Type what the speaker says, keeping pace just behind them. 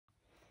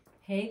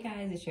Hey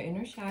guys, it's your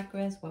inner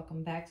chakras.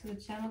 Welcome back to the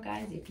channel,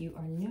 guys. If you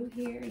are new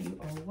here,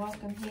 you are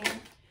welcome here.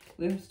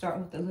 We'll start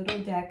with a little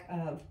deck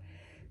of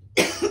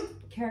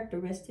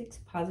characteristics,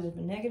 positive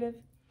and negative.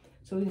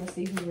 So we're going to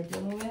see who we're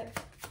dealing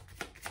with.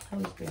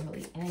 Holy Spirit,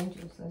 Holy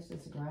Angels. Let's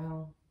just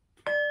ground.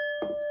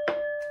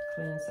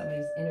 Clearing some of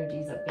these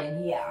energies up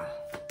in here.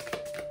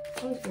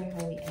 Holy Spirit,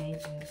 Holy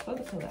Angels. For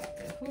the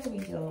collective, who are we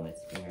dealing with,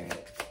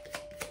 Spirit?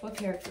 What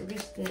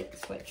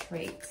characteristics, what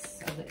traits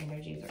of the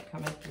energies are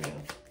coming through?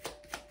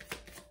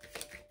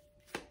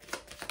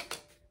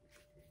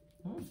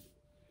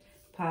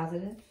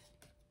 Positive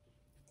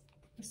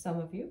for some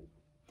of you.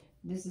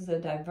 This is a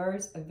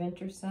diverse,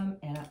 adventuresome,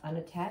 and an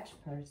unattached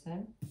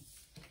person.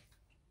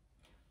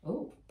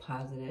 Oh,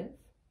 positive.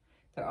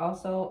 They're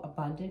also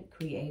abundant,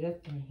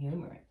 creative, and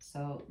humorous.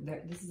 So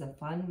this is a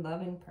fun,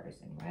 loving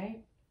person,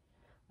 right?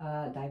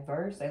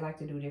 Diverse. They like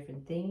to do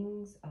different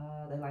things.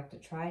 They like to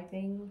try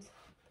things.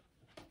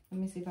 Let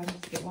me see if I can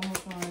just get one more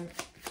card.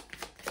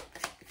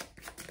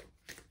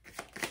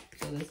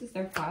 So this is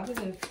their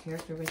positive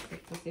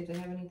characteristics. Let's see if they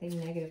have anything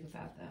negative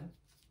about them.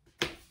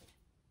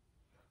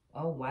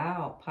 Oh,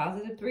 wow.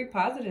 Positive, 3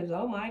 positives.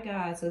 Oh, my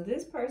God. So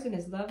this person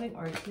is loving,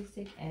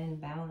 artistic, and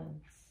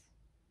balanced.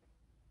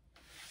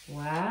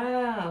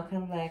 Wow.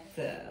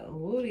 Collective.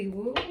 Woody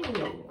woo.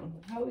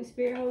 Holy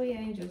Spirit, Holy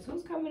Angels.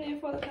 Who's coming in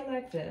for the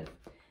collective?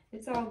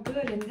 It's all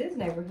good in this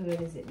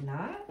neighborhood, is it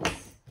not?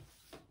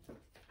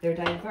 They're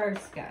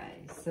diverse,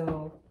 guys.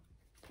 So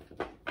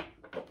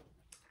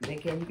you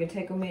can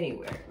take them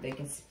anywhere. They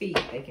can speak.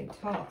 They can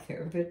talk.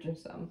 They're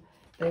adventuresome.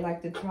 They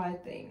like to try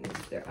things.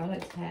 They're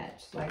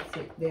unattached.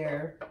 Like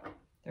they're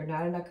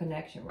not in a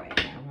connection right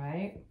now,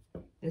 right?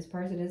 This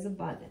person is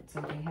abundant. So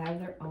they have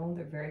their own.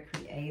 They're very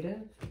creative.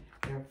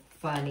 They're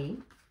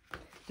funny.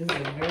 This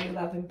is a very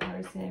loving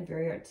person,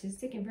 very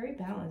artistic, and very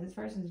balanced. This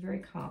person is very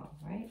calm,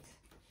 right?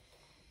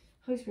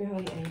 Holy Spirit,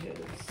 Holy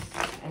Angels.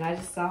 And I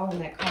just saw in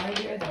that card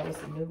there, that was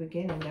the new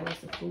beginning. That was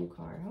the Fool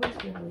card. Holy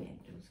Spirit, Holy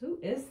Angels. Who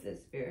is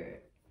this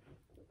spirit?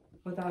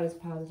 With all this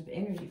positive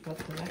energy for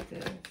the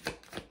collective.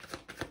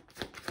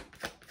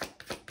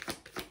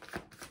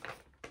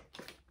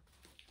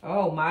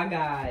 Oh my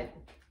God.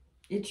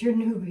 It's your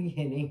new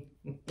beginning.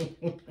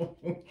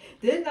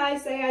 Didn't I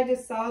say I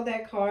just saw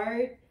that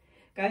card?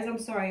 Guys, I'm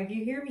sorry. If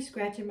you hear me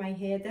scratching my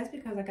head, that's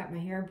because I got my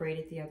hair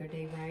braided the other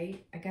day,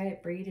 right? I got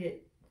it braided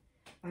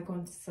like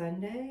on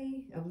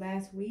Sunday of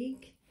last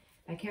week.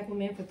 I kept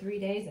them in for 3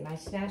 days and I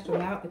snatched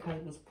them out because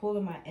it was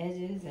pulling my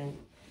edges and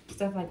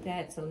stuff like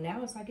that. So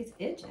now it's like it's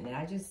itching and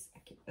I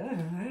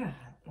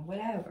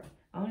whatever.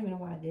 I don't even know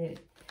why I did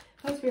it.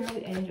 Holy Spirit,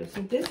 Holy Angel.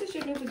 So this is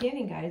your new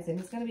beginning, guys, and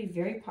it's going to be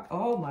very,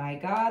 oh my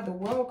God, the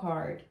World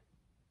card.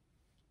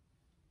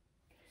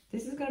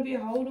 This is going to be a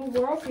whole new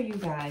world for you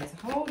guys.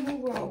 A whole new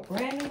world.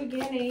 Brand new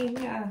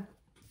beginning.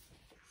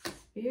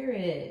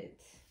 Spirit.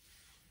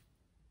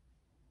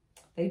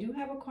 They do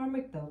have a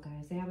karmic though,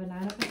 guys. They have a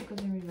 9 of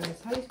Pentacles in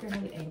reverse. Holy Spirit,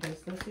 Holy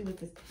Angels. Let's see what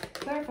this,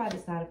 clarify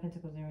this 9 of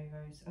Pentacles in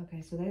reverse.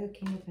 Okay, so they're the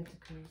King of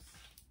Pentacles.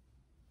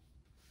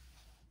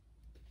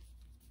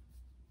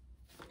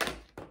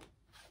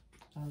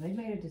 Oh, they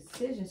made a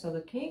decision. So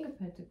the King of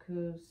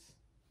Pentacles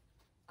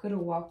could have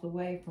walked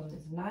away from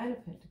this 9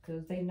 of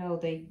Pentacles. They know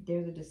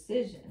there's a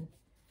decision.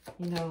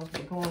 You know,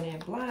 they're going in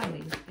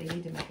blindly. They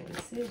need to make a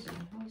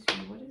decision. Holy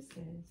Spirit, what is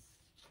this?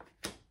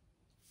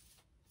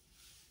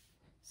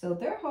 So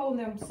they're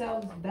holding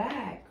themselves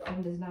back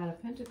on this 9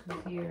 of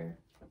Pentacles here.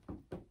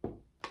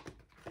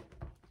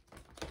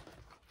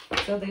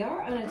 So they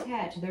are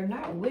unattached. They're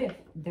not with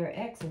their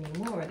ex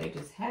anymore. They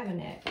just have an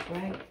ex,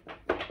 right?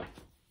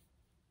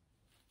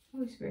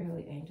 Holy Spirit,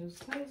 Holy Angels,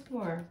 tell us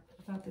more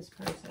about this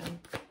person.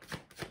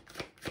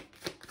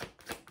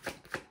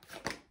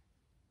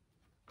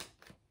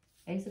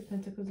 Ace of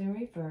Pentacles in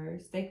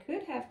reverse. They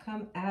could have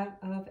come out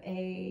of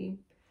a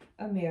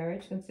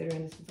marriage,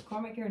 considering this is the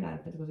Karmic here, 9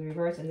 of Pentacles in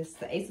reverse, and this is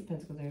the Ace of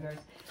Pentacles in reverse.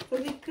 So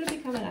they could be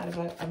coming out of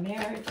a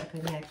marriage, a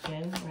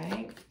connection,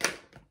 right?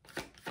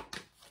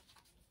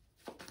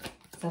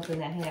 Something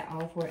that had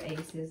all 4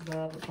 aces,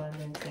 love,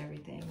 abundance,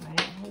 everything,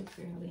 right? Holy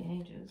Spirit, Holy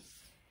Angels.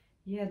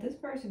 Yeah, this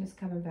person is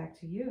coming back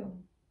to you.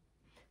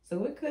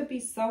 So it could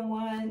be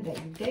someone that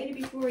you dated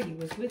before, you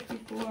was with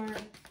before.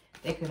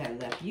 They could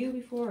have left you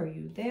before, or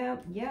you them.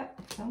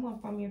 Yep, someone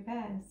from your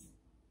past.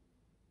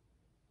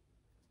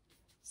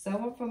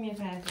 Someone from your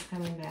past is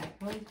coming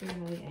back. Holy Spirit,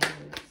 Holy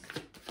Angels.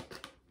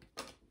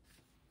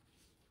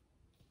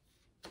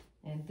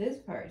 And this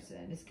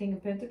person, this King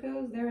of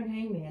Pentacles, they're in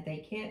Hangman. They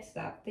can't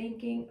stop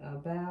thinking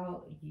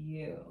about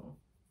you.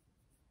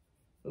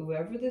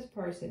 Whoever this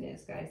person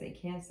is, guys, they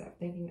can't stop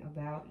thinking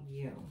about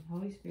you.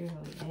 Holy Spirit,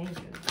 Holy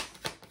Angels.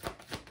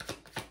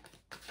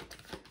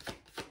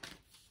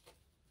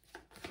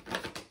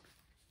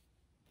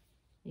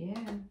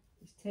 Yeah,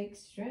 this takes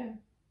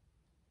strength.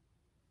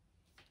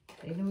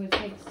 They know it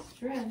takes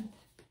strength.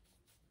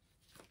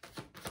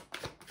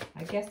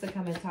 I guess to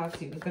come and talk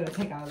to you is going to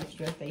take all the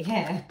strength they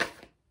have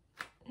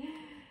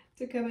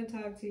to come and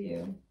talk to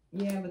you.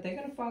 Yeah, but they're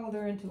going to follow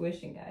their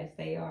intuition, guys.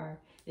 They are.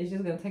 It's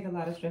just going to take a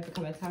lot of strength to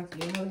come and talk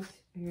to you.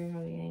 Spirit,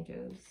 holy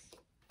angels.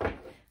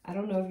 I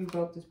don't know if you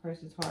broke this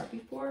person's heart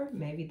before.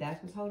 Maybe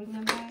that's what's holding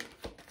them back.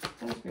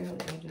 Holy Spirit,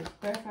 holy angels,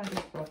 clarify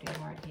this broken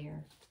heart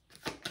here.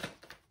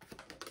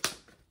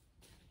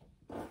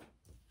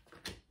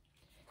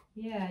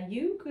 Yeah,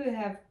 you could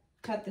have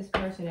cut this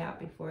person out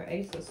before.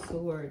 Ace of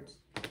Swords.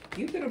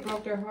 You could have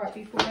broke their heart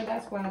before.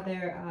 That's why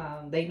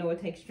they know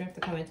it takes strength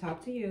to come and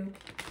talk to you.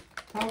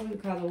 Probably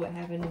because of what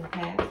happened in the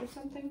past or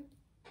something.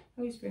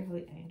 Holy Spirit,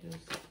 holy angels.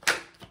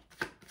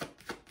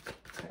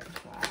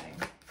 Clarify.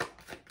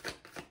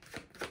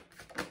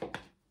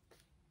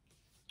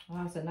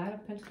 Wow, it's a Knight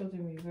of Pentacles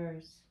in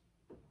reverse.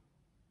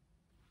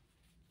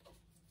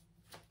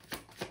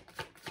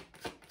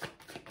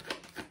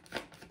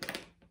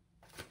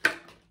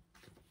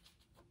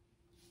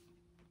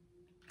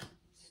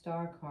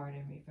 Star card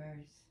in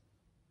reverse.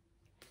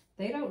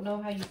 They don't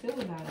know how you feel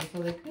about it,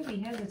 so they could be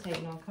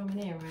hesitating on coming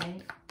in,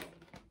 right?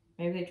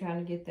 Maybe they're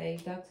trying to get their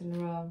ducks in a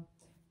row.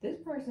 This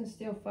person's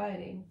still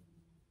fighting.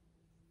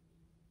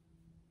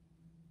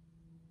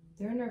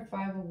 They're in their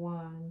Five of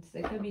Wands.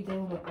 They could be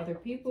dealing with other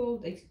people.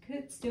 They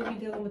could still be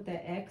dealing with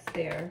that ex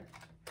there,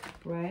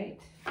 right?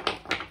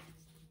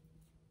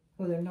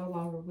 Who they're no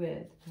longer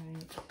with,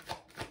 right?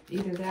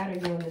 Either that or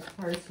you and this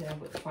person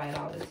would fight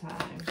all the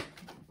time,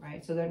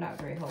 right? So they're not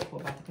very hopeful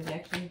about the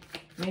connection.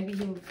 Maybe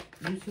you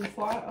two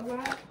fought a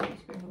lot. Holy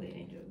Spirit, holy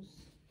angels.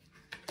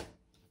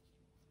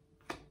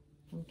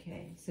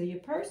 Okay, so your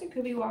person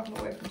could be walking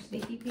away from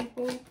sneaky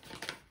people.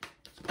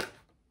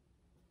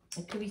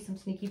 It could be some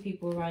sneaky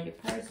people around your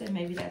person.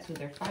 Maybe that's who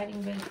they're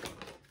fighting with,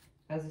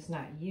 because it's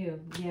not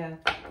you. Yeah,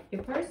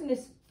 your person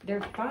is,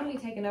 they're finally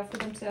taking up for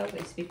themselves.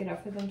 They're speaking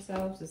up for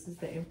themselves. This is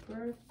the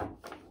Emperor.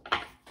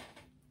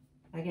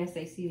 I guess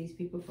they see these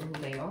people for who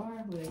they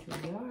are, who they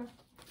truly are.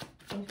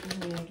 What's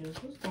going on here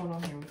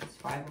with this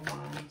Five of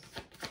Wands?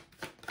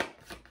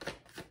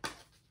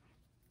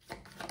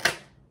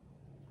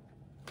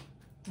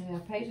 Yeah,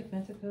 Page of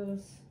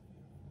Pentacles.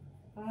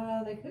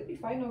 They could be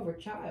fighting over a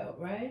child,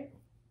 right?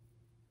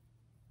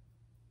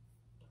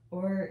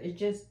 Or it's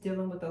just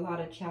dealing with a lot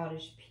of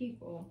childish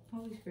people.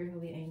 Holy Spirit,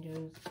 holy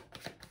angels.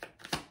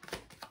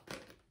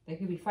 They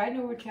could be fighting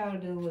over a child or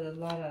dealing with a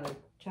lot of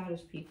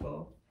childish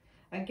people.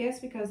 I guess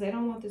because they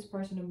don't want this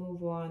person to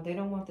move on. They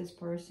don't want this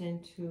person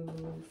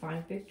to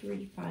find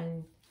victory,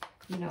 find,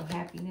 you know,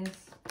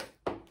 happiness.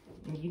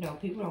 And, you know,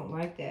 people don't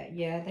like that.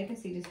 Yeah, they can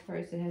see this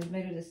person has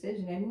made a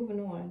decision. They're moving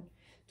on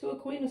to a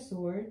Queen of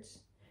Swords.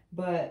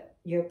 But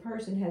your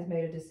person has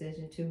made a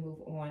decision to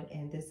move on.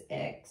 And this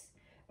ex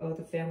or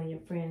the family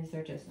and friends,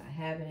 they're just not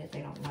having it.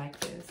 They don't like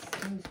this.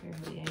 Holy Spirit,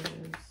 holy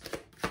angels.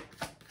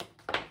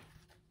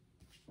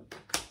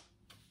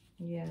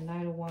 Yeah,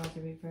 Knight of Wands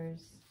in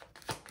reverse.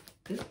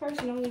 This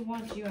person only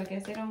wants you. I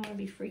guess they don't want to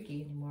be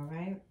freaky anymore,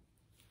 right?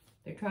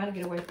 They're trying to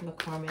get away from the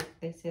karmic.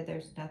 They said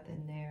there's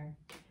nothing there.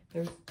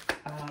 There's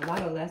a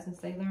lot of lessons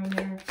they learned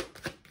there.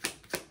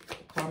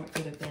 The karmic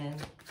could have been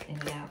in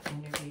and out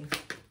energy.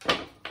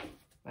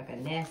 Like a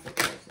nasty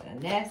person. A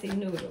nasty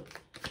noodle.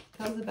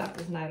 Tell us about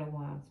this Knight of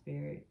Wands,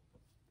 Spirit.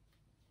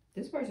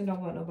 This person don't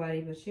want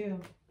nobody but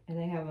you. And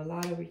they have a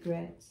lot of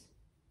regrets.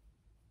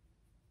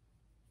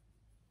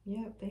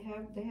 Yep,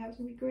 they have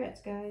some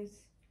regrets, guys.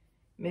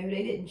 Maybe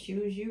they didn't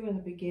choose you in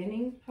the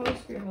beginning. Holy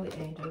Spirit, holy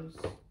angels.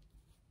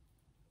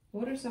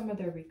 What are some of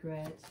their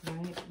regrets,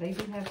 right? They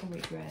do have some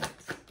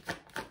regrets.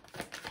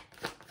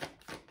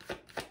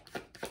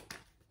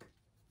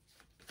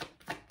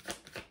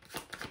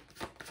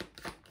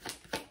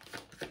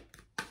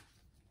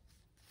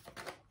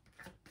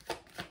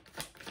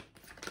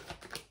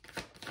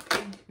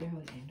 Holy Spirit,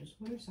 holy angels.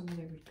 What are some of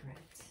their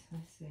regrets?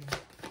 Let's see.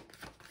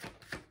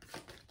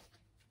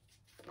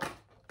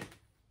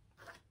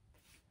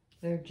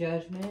 Their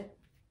judgment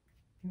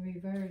in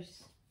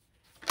reverse.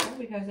 Oh,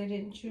 because they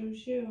didn't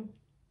choose you.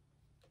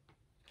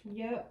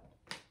 Yep.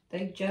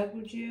 They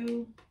juggled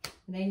you.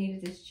 And they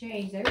needed this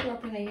change. They were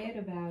up in their head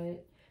about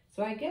it.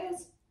 So I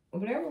guess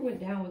whatever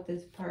went down with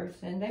this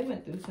person, they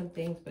went through some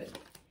things, but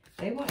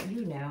they want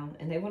you now.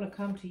 And they want to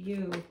come to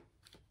you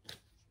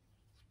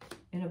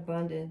in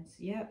abundance.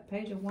 Yep.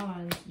 Page of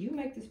Wands. You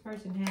make this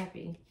person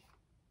happy.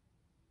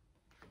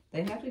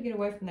 They have to get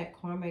away from that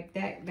karmic.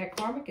 That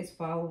karmic is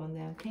following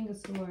them. King of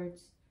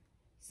Swords.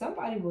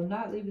 Somebody will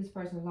not leave this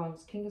person alone.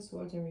 It's King of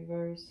Swords in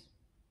reverse.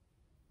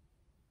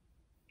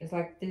 It's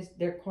like this,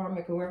 their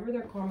karmic, whoever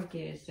their karmic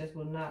is, just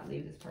will not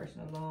leave this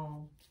person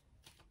alone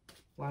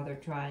while they're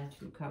trying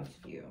to come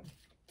to you.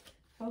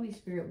 Holy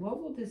Spirit, what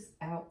will this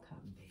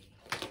outcome be?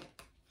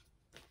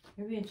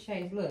 They're being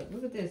chased.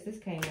 Look at this. This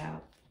came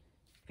out.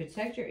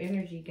 Protect your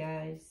energy,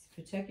 guys.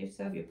 Protect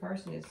yourself. Your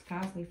person is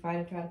constantly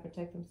fighting, trying to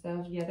protect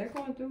themselves. Yeah, they're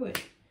going through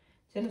it.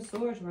 Ten of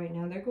Swords right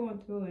now. They're going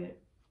through it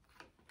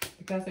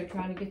because they're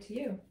trying to get to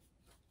you.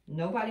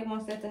 Nobody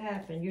wants that to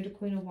happen. You're the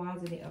Queen of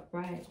Wands in the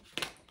upright.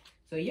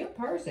 So your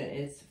person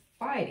is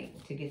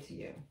fighting to get to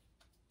you.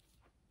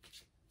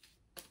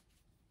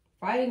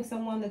 Fighting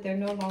someone that they're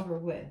no longer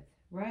with,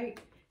 right?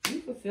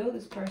 You fulfill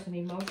this person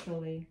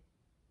emotionally.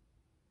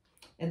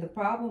 And the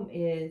problem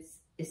is,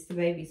 it's the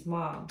baby's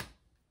mom.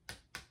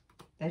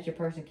 that your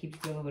person keeps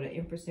dealing with an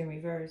Empress in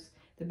reverse.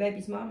 The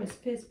baby's mom is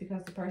pissed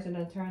because the person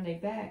done turned their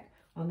back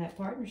on that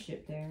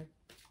partnership there.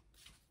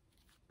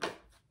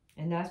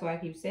 And that's why I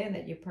keep saying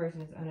that your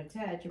person is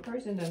unattached. Your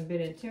person done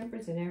been in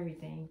temperance and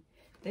everything.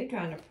 They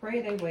trying to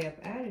pray their way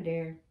up out of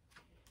there.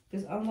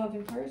 This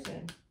unloving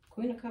person.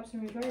 Queen of Cups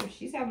in reverse.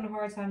 She's having a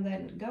hard time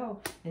letting it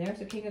go. And there's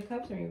the King of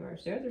Cups in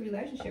reverse. There's a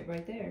relationship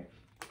right there.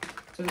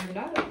 So they're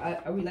not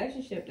a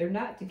relationship. They're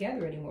not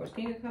together anymore. It's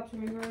King of Cups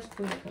in reverse,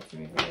 Queen of Cups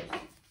in reverse.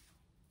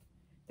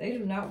 They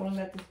do not want to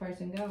let this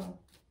person go.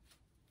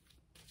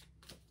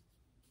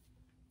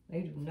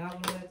 They do not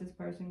want to let this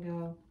person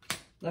go.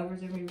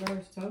 Lovers in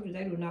reverse. Told you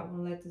they do not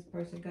want to let this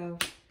person go.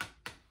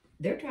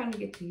 They're trying to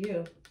get to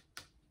you.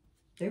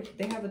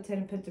 They have a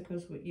 10 of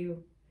Pentacles with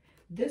you.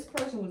 This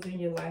person was in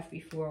your life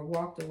before,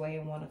 walked away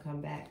and want to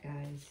come back,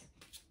 guys.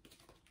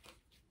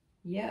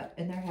 Yep,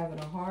 and they're having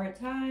a hard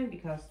time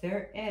because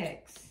their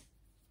ex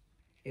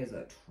is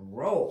a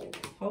troll.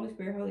 Holy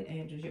Spirit, Holy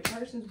Angels. Your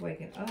person's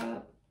waking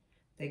up.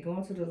 They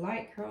going to the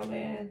light,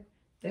 curling.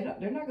 They're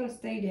not going to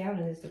stay down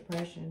in this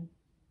depression.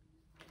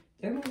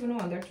 They're moving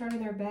on. They're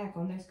turning their back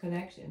on this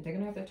connection. They're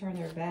going to have to turn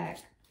their back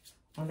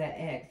on that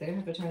ex. They're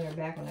going to have to turn their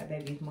back on that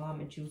baby's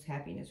mom and choose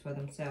happiness for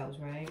themselves,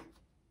 right?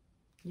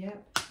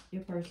 Yep.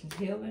 Your person's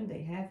healing.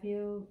 They have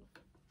healed.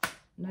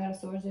 Knight of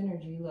Swords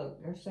energy.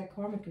 Look, there's that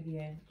Karmic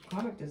again.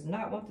 Karmic does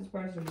not want this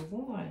person to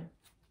move on.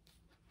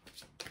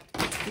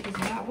 He does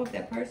not want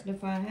that person to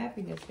find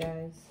happiness,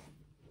 guys.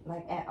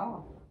 Like, at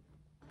all.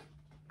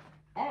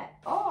 At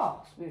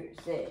all, Spirit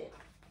said.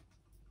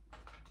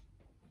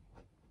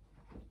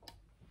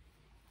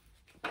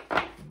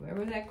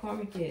 Whoever that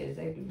Karmic is,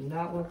 they do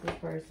not want this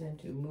person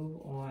to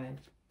move on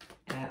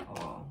at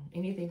all.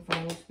 Anything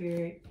final,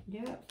 Spirit?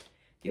 Yep.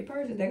 Your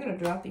person, they're going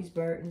to drop these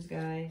burdens,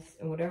 guys.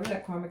 And whatever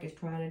that Karmic is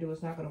trying to do,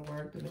 it's not going to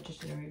work. The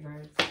Magician in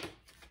reverse.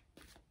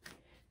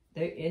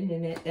 They're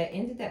ending it. That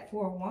ended that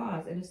 4 of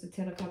Wands, and it's the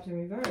 10 of Cups in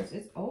reverse.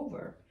 It's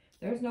over.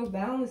 There's no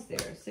balance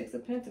there. 6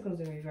 of Pentacles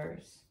in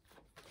reverse.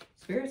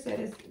 Spirit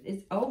said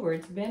it's over.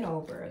 It's been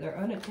over. They're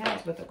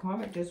unattached, but the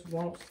Karmic just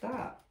won't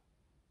stop.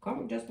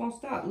 Karmic just won't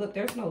stop. Look,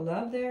 there's no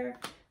love there.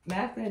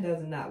 Masculine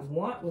does not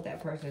want what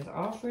that person is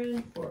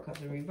offering. 4 of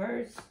Cups in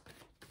reverse.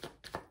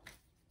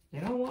 They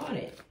don't want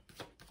it.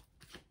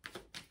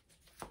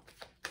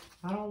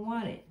 I don't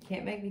want it.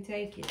 Can't make me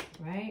take it,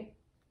 right?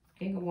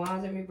 King of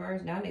Wands in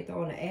reverse. Now they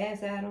throwing the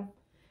ass at them.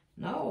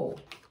 No,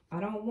 I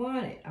don't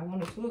want it. I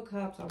want a 2 of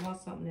Cups. I want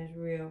something that's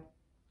real.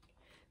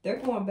 They're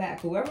going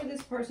back. Whoever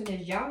this person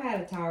is, y'all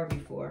had a tower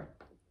before.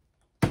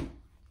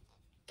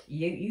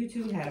 You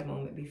two had a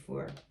moment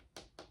before.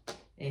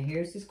 And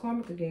here's this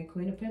Karmic again,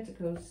 Queen of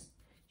Pentacles.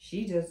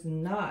 She does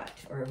not,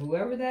 or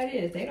whoever that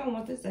is, they don't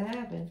want this to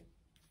happen.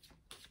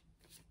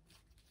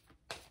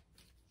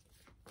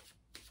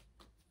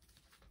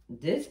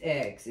 This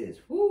ex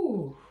is,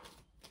 whoo.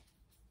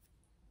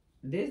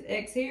 This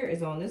ex here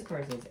is on this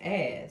person's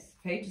ass.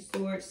 Page of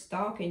Swords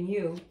stalking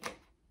you.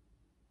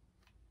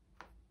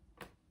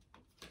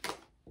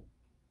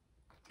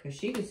 Because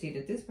she can see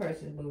that this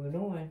person is moving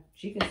on.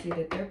 She can see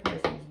that their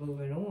person is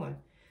moving on.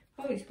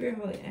 Holy Spirit,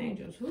 Holy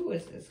Angels. Who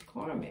is this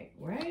Karmic,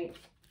 right?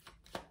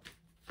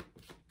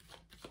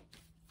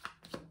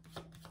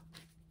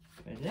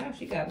 And now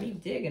she got me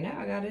digging. Now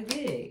I got to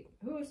dig.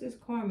 Who is this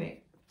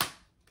Karmic?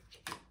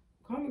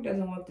 Karmic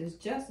doesn't want this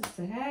justice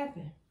to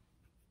happen.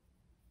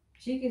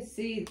 She can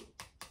see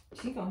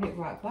she's going to hit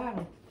rock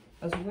bottom.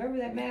 Because whoever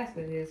that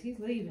masculine is, he's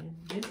leaving.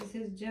 This is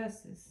his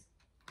justice.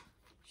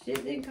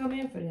 Shit didn't come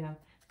in for them.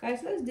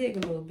 Guys, let's dig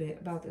a little bit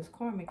about this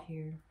Karmic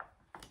here.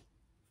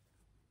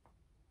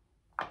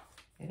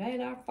 It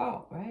ain't our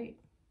fault, right?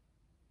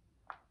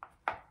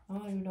 I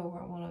don't even know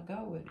where I want to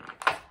go with it.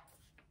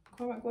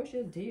 Karmic, what's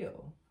your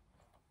deal?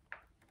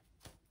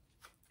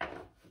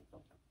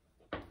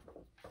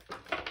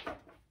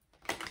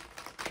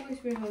 Holy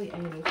Spirit, Holy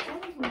Angels, tell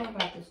me more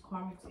about this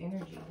Karmic's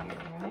energy here,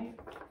 right?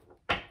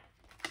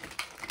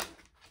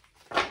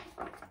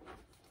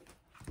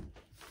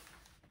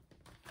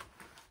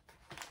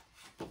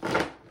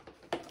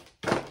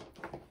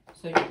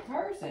 So your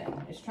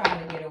person is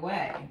trying to get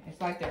away. It's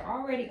like they're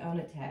already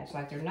unattached.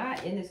 Like they're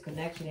not in this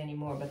connection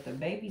anymore. But the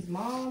baby's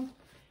mom,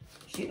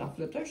 she done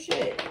flipped her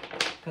shit.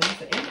 Because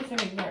it's an Empress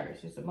in reverse.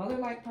 It's a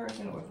mother-like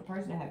person or it's a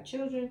person that have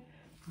children.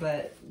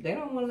 But they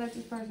don't want to let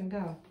this person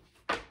go.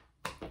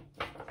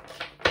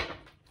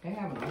 They're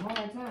having a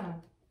hard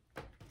time.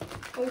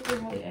 Holy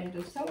Spirit, Holy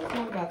Angels, tell us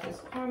more about this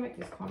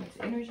Karmic's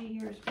energy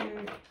here,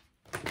 Spirit.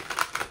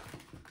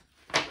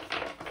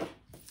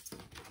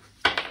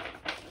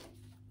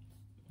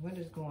 What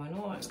is going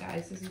on,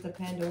 guys? This is the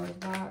Pandora's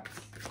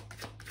box.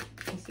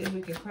 Let's see if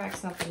we can crack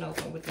something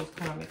open with this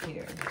Karmic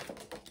here.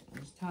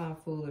 It's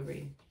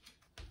tomfoolery.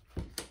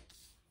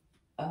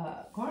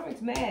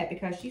 Karmic's mad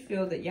because she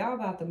feels that y'all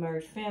about to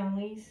merge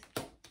families.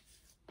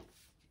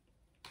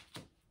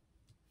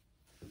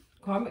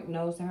 Karmic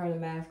knows that her and the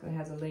masculine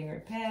has a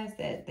lingering past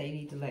that they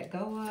need to let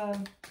go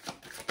of.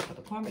 But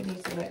the Karmic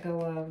needs to let go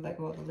of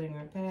the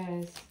lingering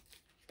past.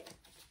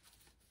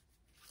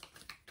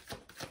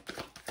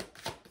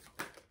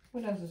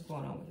 What else is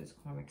going on with this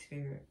karmic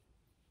spirit?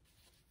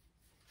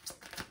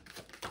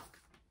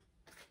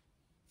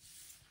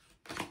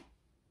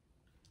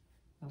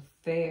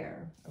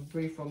 Affair, a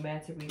brief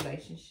romantic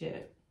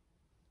relationship.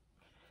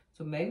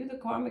 So maybe the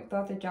karmic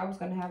thought that y'all was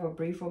going to have a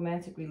brief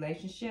romantic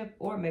relationship,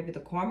 or maybe the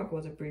karmic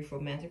was a brief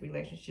romantic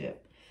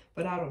relationship.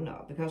 But I don't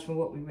know, because from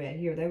what we read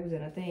here, they was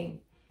in a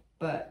thing.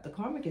 But the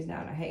karmic is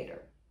not a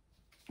hater.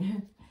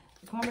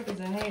 The karmic is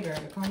a hater.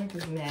 The karmic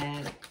is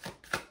mad.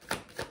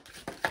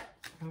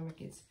 The karmic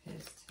gets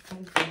pissed.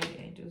 What is the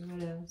angels?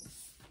 What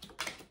else?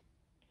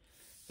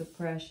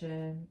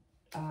 Depression.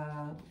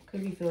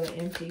 Could be feeling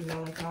empty,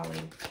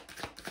 melancholy.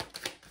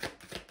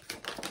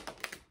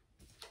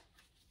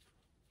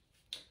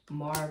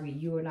 Maury,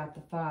 you are not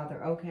the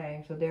father.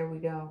 Okay, so there we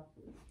go.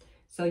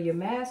 So your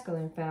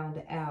masculine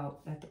found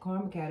out that the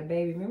karmic had a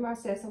baby. Remember I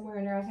said somewhere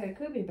in there, I said it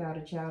could be about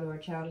a child or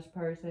a childish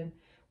person.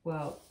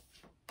 Well,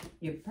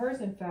 your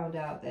person found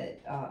out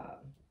that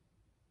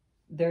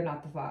they're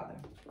not the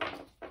father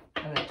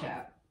of that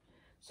child.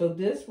 So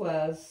this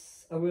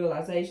was a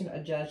realization,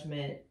 a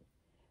judgment,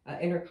 an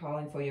inner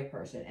calling for your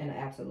person, and an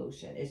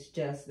absolution. It's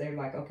just, they're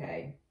like,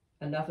 okay,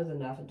 enough is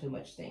enough and too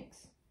much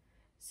stinks.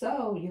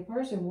 So your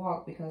person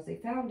walked because they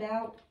found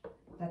out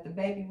that the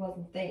baby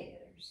wasn't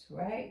theirs,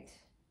 right?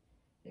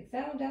 They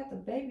found out the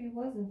baby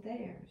wasn't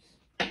theirs.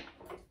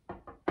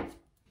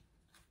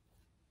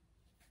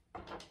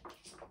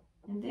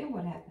 And then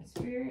what happened?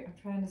 Spirit, I'm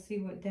trying to see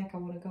what deck I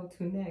want to go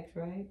to next,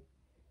 right?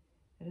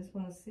 I just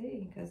want to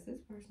see, because this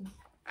person's...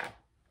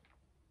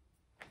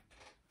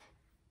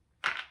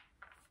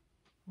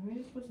 Let me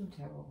just put some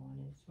tarot on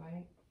this,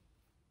 right?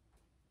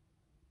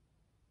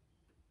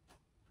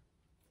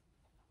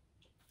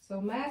 So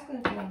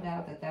masculine found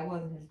out that that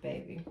wasn't his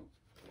baby.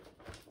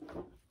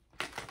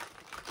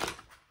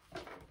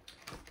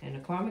 And the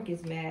karmic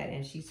is mad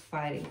and she's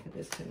fighting for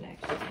this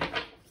connection.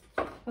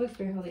 Holy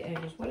Spirit, Holy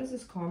Angels, what is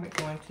this karmic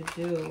going to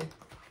do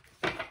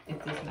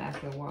if this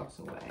masculine walks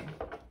away?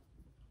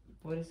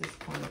 What is this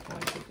karmic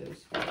going to do,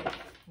 Spirit?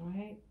 All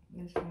right,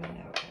 let's find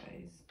out,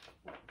 guys.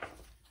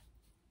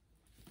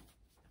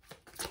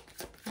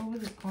 What will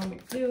this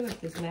karmic do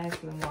if this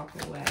masculine walks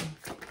away?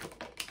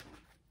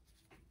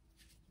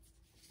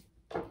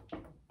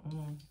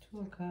 Two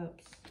of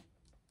Cups.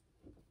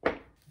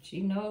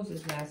 She knows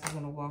this masculine is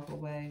going to walk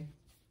away.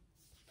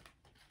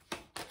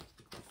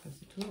 Because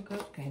the Two of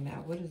Cups came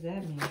out. What does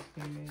that mean,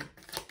 Spirit?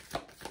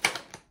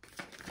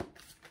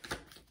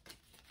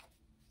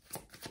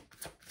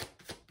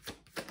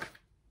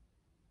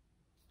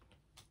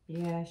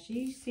 Yeah,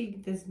 she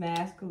sees this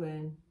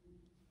masculine.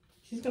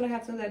 She's going to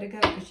have to let it go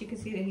because she can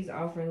see that he's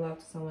offering love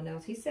to someone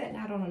else. He's setting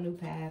out on a new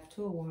path.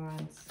 Two of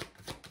Wands.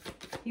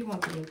 He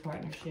wants a new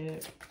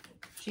partnership.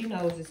 She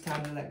knows it's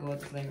time to let go of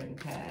this lingering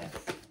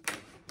past.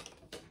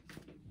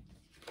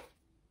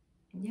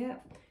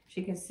 Yep.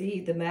 She can see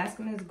the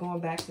masculine is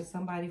going back to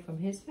somebody from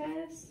his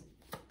past.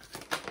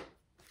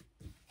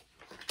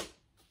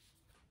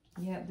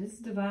 Yep, this is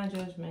divine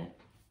judgment.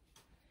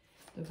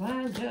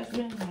 Divine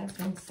judgment has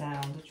been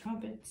sound. The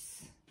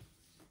trumpets.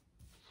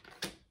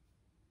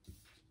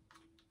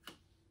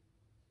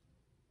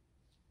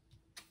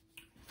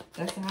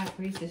 That's the High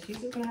Priestess.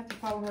 She's just going to have to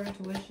follow her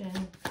intuition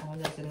on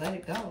this and let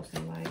it go.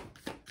 Seem like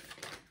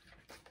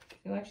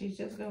she's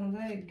just going to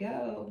let it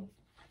go.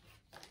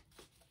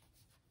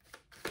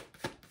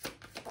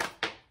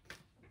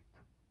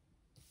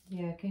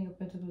 Yeah, King of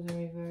Pentacles in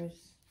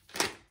reverse.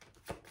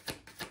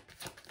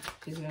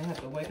 She's going to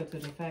have to wake up to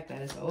the fact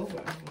that it's over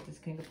with this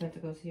King of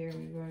Pentacles here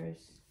in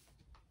reverse.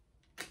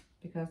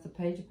 Because the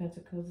Page of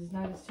Pentacles is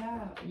not his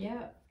child.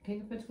 Yeah,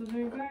 King of Pentacles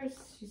in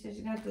reverse. She said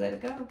she's going to have to let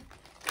it go.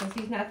 Because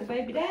he's not the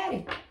baby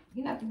daddy.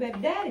 He's not the baby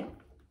daddy.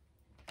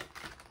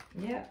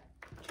 Yep,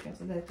 she got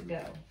to let it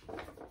go.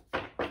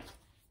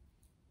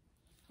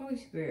 Holy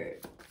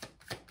Spirit.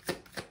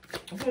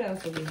 What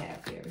else do we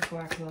have here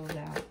before I close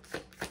out?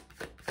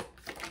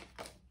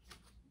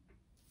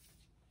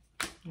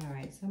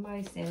 Alright,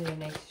 somebody standing in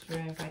their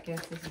strength. I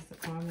guess this is the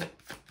karmic.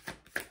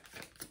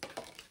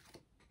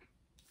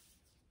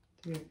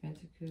 Three of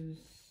Pentacles.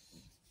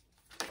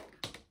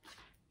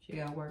 She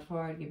got to work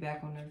hard to get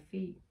back on her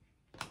feet.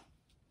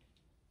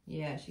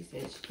 Yeah, she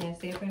said she can't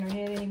stay up in her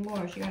head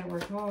anymore. She got to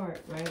work hard,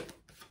 right?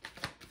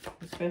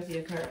 Especially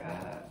if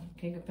her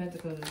King of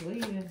Pentacles is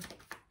leaving.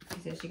 She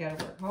said she got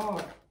to work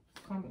hard.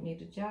 Karmic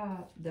needs a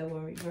job. Double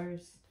in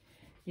reverse.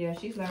 Yeah,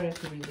 she's learning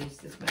to release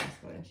this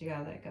masculine. She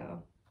got to let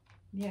go.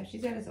 Yeah, she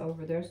said it's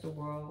over. There's the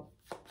world.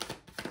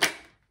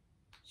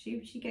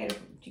 She gave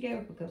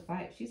up a good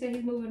fight. She said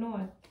he's moving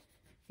on.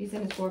 He's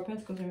in his Four of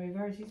Pentacles in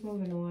reverse. He's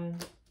moving on.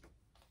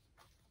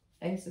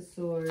 Ace of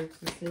Swords.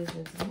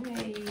 Decisions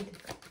made.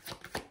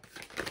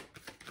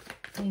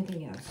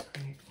 Anything else?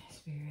 Quick,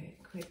 Spirit.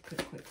 Quick.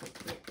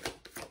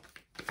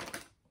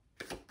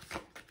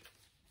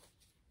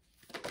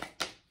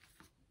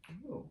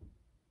 Oh.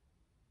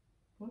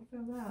 What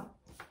fell out?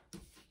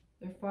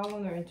 They're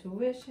following their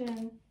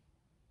intuition.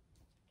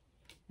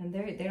 And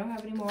they don't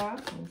have any more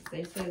options.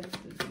 They said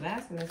the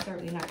masculine is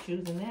certainly not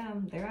choosing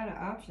them. They're out of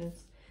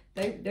options.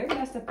 They're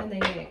messed up in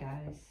their head,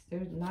 guys.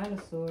 There's 9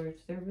 of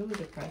Swords. They're really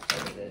depressed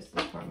over this.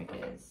 This Karmic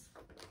is.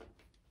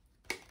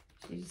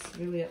 She's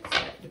really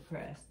upset,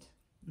 depressed.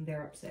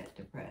 They're upset,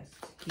 depressed.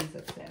 He's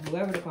upset.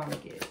 Whoever the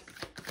Karmic is,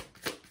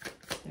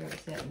 they're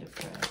upset and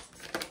depressed.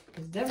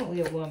 It's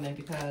definitely a woman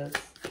because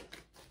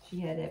she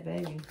had that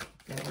baby.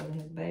 That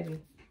wasn't his baby.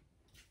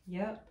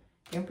 Yep.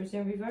 Empress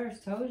in reverse.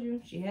 Told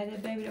you. She had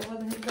that baby that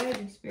wasn't his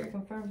baby. Spirit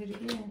confirmed it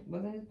again.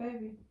 Wasn't his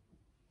baby.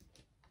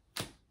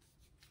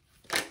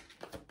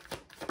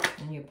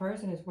 And your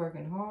person is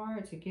working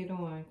hard to get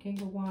on.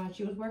 King of Wands.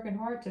 She was working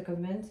hard to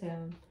convince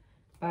him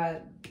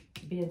by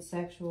being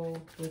sexual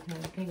with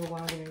him. King of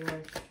Wands in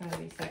reverse. Trying to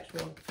be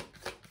sexual.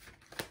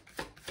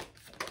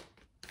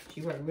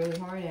 She worked really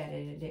hard at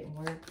it. It didn't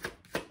work.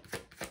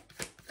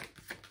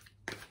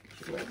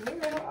 She worked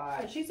really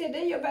hard. She said,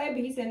 "That's your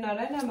baby." He said, "No,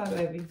 that's not my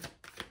baby."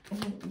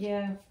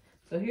 Yeah.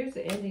 So here's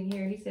the ending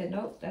here. He said,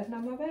 "Nope, that's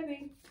not my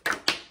baby.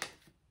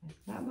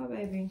 That's not my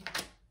baby."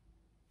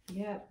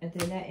 Yep. And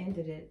then that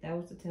ended it. That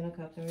was the 10 of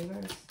Cups in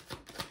reverse.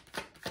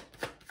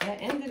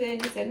 That ended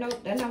it. He said,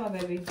 "Nope, that's not my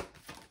baby."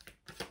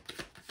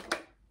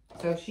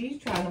 So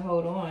she's trying to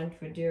hold on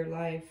for dear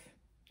life.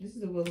 This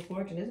is the Wheel of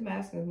Fortune. This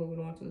masculine is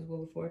moving on to his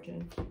Wheel of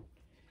Fortune.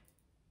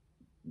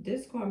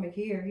 This Karmic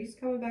here, he's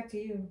coming back to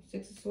you.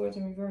 6 of Swords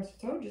in reverse.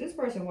 I told you, this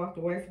person walked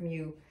away from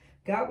you,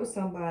 got with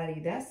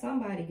somebody. That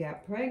somebody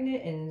got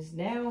pregnant and is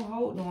now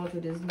holding on to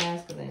this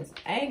masculine's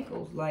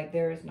ankles like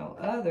there is no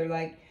other.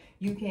 Like,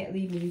 you can't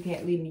leave me, you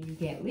can't leave me, you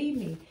can't leave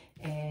me.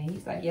 And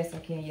he's like, yes, I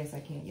can, yes, I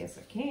can, yes,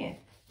 I can.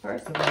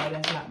 First of all,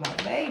 that's not my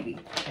baby.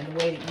 And the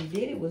way that you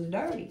did it was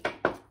dirty.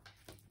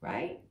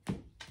 Right?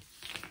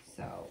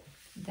 So,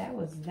 that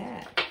was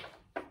that.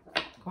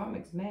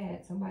 Karmic's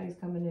mad. Somebody's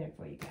coming in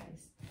for you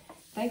guys.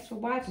 Thanks for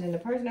watching. And the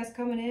person that's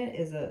coming in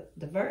is a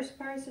diverse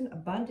person,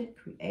 abundant,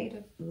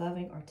 creative,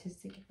 loving,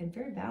 artistic, and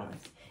very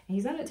balanced. And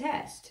he's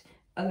unattached,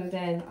 other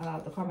than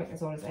the Karmic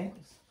that's on his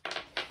ankles.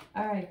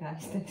 All right,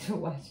 guys. Thanks for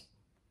watching.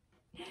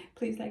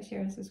 Please like,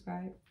 share, and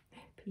subscribe.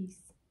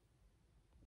 Peace.